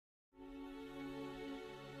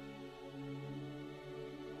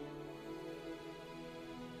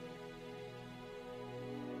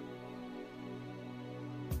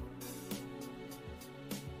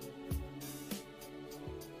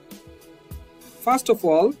First of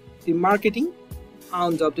all, the marketing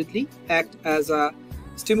undoubtedly act as a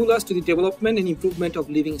stimulus to the development and improvement of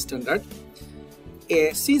living standard.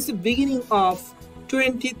 Since the beginning of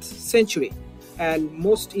 20th century and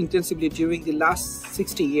most intensively during the last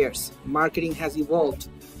 60 years, marketing has evolved,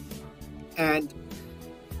 and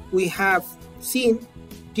we have seen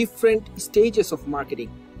different stages of marketing,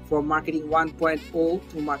 from marketing 1.0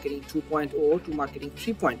 to marketing 2.0 to marketing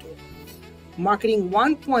 3.0. Marketing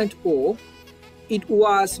 1.0, it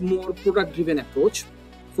was more product-driven approach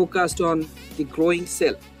focused on the growing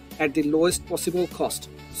sale at the lowest possible cost.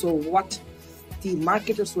 So what the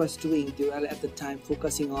marketers was doing, they were at the time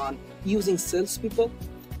focusing on using salespeople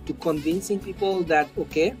to convincing people that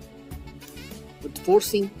okay, with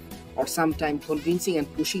forcing or sometimes convincing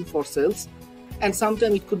and pushing for sales, and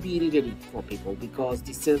sometimes it could be irritating for people because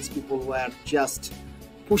the salespeople were just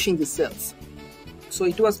pushing the sales. So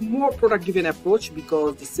it was more product-driven approach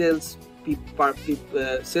because the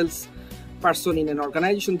sales person in an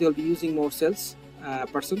organization, they'll be using more sales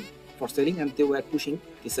person for selling, and they were pushing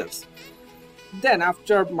the sales. Then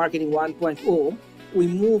after marketing 1.0, we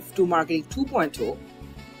moved to marketing 2.0,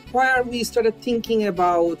 where we started thinking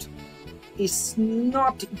about it's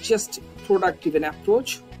not just product-driven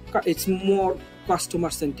approach, it's more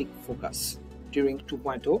customer-centric focus. During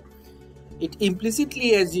 2.0, it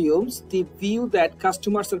implicitly assumes the view that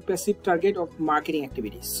customers are passive target of marketing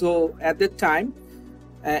activities. So at that time,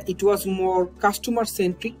 it was more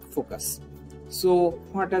customer-centric focus. So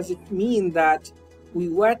what does it mean? That we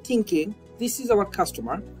were thinking this is our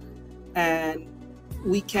customer and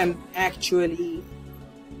we can actually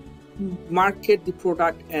market the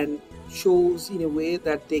product and shows in a way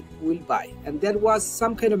that they will buy. And there was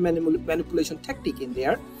some kind of manipulation tactic in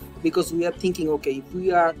there, because we are thinking, okay, if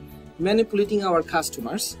we are manipulating our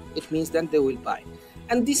customers, it means that they will buy.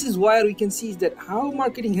 And this is why we can see that how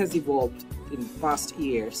marketing has evolved in past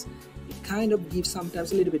years. It kind of gives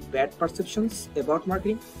sometimes a little bit bad perceptions about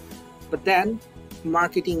marketing, but then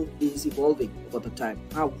marketing is evolving over the time,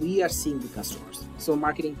 how we are seeing the customers. So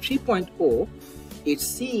marketing 3.0, it's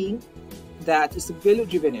seeing that it's a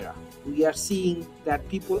value-driven era. We are seeing that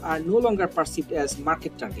people are no longer perceived as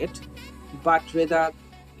market target, but rather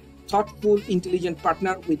thoughtful, intelligent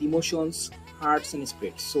partner with emotions, hearts, and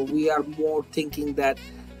spirits. So we are more thinking that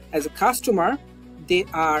as a customer, they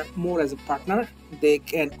are more as a partner. They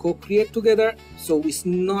can co-create together. So it's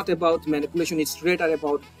not about manipulation, it's rather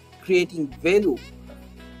about creating value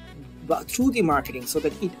through the marketing so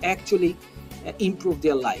that it actually improve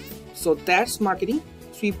their life. So that's marketing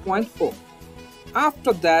 3.0.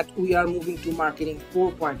 After that, we are moving to marketing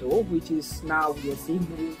 4.0, which is now we are seeing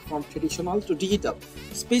moving from traditional to digital.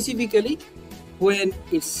 Specifically, when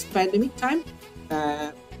it's pandemic time,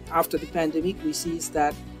 after the pandemic, we see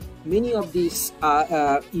that many of these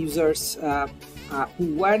users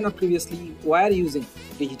who were not previously using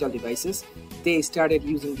digital devices, they started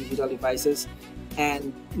using digital devices,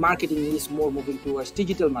 and marketing is more moving towards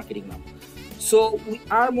digital marketing now. So we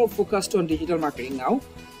are more focused on digital marketing now,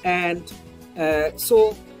 and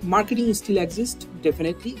so marketing still exists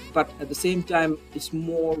definitely, but at the same time it's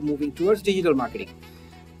more moving towards digital marketing.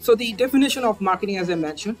 So the definition of marketing, as I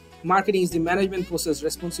mentioned, marketing is the management process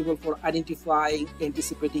responsible for identifying,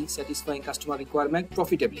 anticipating, satisfying customer requirement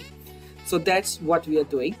profitably. So that's what we are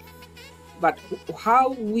doing. But how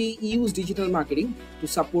we use digital marketing to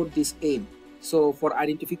support this aim? So for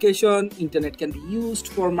identification, internet can be used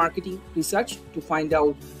for marketing research to find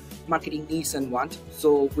out marketing needs and want.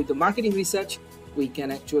 So with the marketing research, we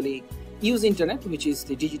can actually use internet, which is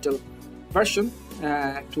the digital version,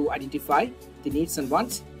 to identify the needs and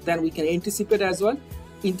wants. Then we can anticipate as well.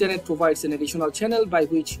 Internet provides an additional channel by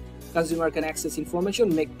which consumer can access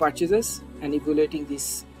information, make purchases, and evaluating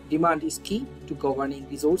this demand is key to governing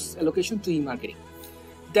resource allocation to e-marketing.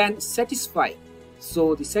 Then satisfy.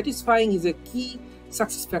 So the satisfying is a key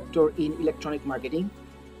success factor in electronic marketing.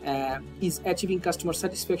 Is achieving customer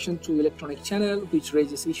satisfaction through electronic channel, which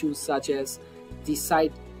raises issues such as is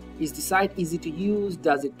the site easy to use,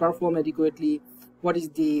 does it perform adequately, what is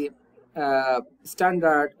the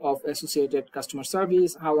standard of associated customer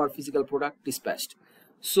service, how are physical product dispatched.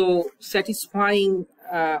 So satisfying,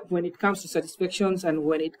 when it comes to satisfactions and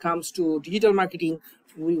when it comes to digital marketing,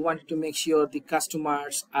 we want to make sure the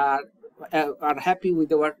customers are happy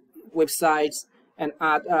with our websites, and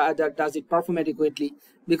does it perform adequately,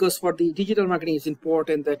 because for the digital marketing it's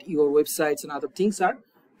important that your websites and other things are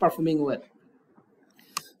performing well.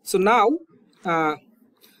 So now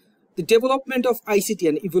the development of ICT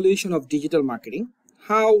and evolution of digital marketing,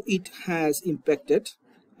 how it has impacted,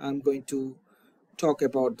 I'm going to talk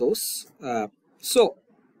about those. So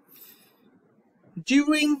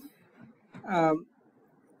during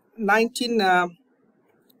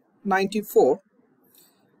 1994,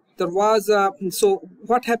 there was so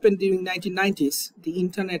what happened during 1990s? The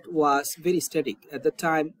internet was very static at the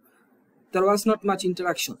time. There was not much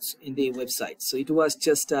interactions in the website, so it was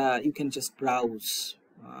just you can just browse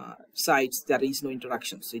sites. There is no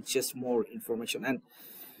interactions. It's just more information. And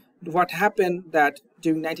what happened that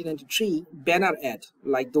during 1993, banner ad,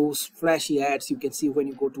 like those flashy ads you can see when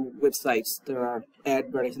you go to websites, there are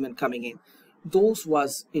advertisement coming in. Those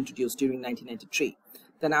was introduced during 1993.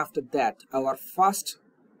 Then after that, our first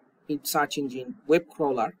search engine, web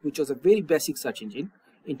crawler, which was a very basic search engine,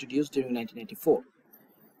 introduced during 1994.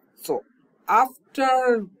 So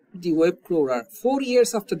after the web crawler, 4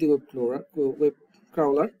 years after the web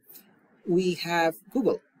crawler, we have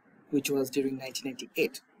Google, which was during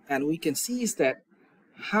 1998. And we can see is that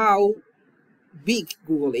how big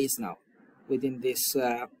Google is now within this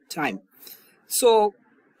time. So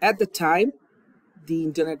at the time, the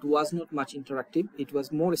internet was not much interactive. It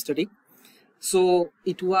was more static. So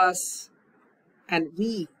it was, and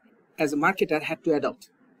we as a marketer had to adopt.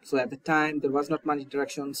 So at the time, there was not much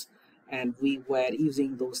interactions, and we were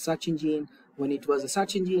using those search engine. When it was a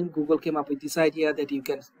search engine, Google came up with this idea that you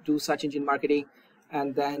can do search engine marketing,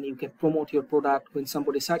 and then you can promote your product. When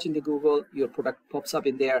somebody searches in the Google, your product pops up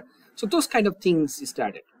in there. So those kind of things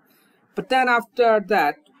started. But then after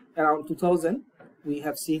that, around 2000, we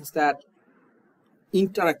have seen that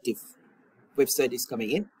interactive website is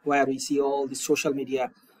coming in, where we see all the social media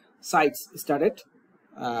sites started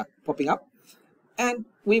popping up, and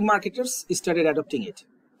we marketers started adopting it.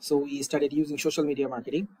 So we started using social media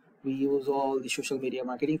marketing. We use all the social media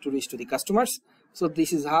marketing to reach to the customers. So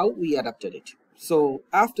this is how we adapted it. So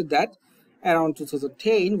after that, around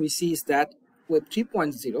 2010, we see that Web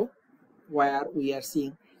 3.0, where we are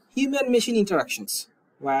seeing human-machine interactions,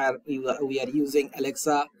 where we are using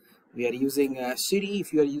Alexa, we are using Siri.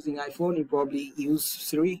 If you are using iPhone, you probably use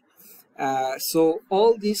Siri. So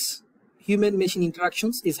all these human-machine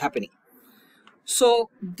interactions is happening. So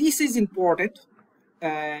this is important,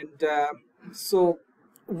 and so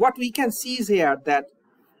what we can see is here that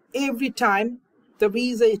every time there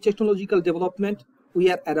is a technological development, we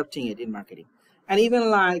are adopting it in marketing. And even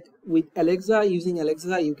like with Alexa, using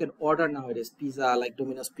Alexa, you can order nowadays pizza, like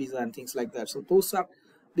Domino's Pizza and things like that. So those are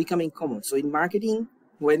becoming common. So in marketing,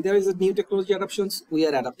 when there is a new technology adoptions, we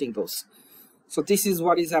are adopting those. So this is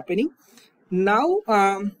what is happening now.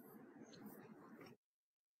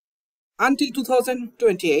 Until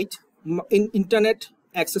 2028, in internet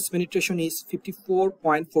access penetration is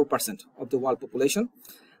 54.4% of the world population.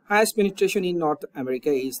 Highest penetration in North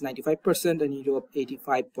America is 95% and Europe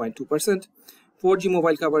 85.2%. 4G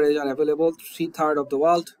mobile coverage are available 3/3 of the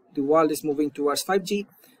world. The world is moving towards 5G.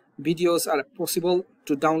 Videos are possible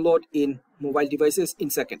to download in mobile devices in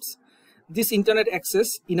seconds. This internet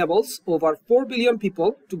access enables over 4 billion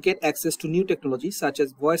people to get access to new technologies such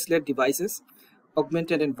as voice-led devices,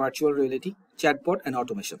 augmented and virtual reality, chatbot, and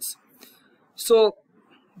automations. So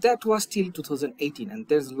that was till 2018, and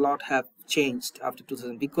there's a lot have changed after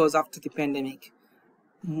 2000, because after the pandemic,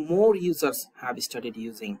 more users have started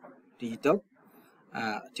using digital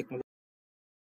technology.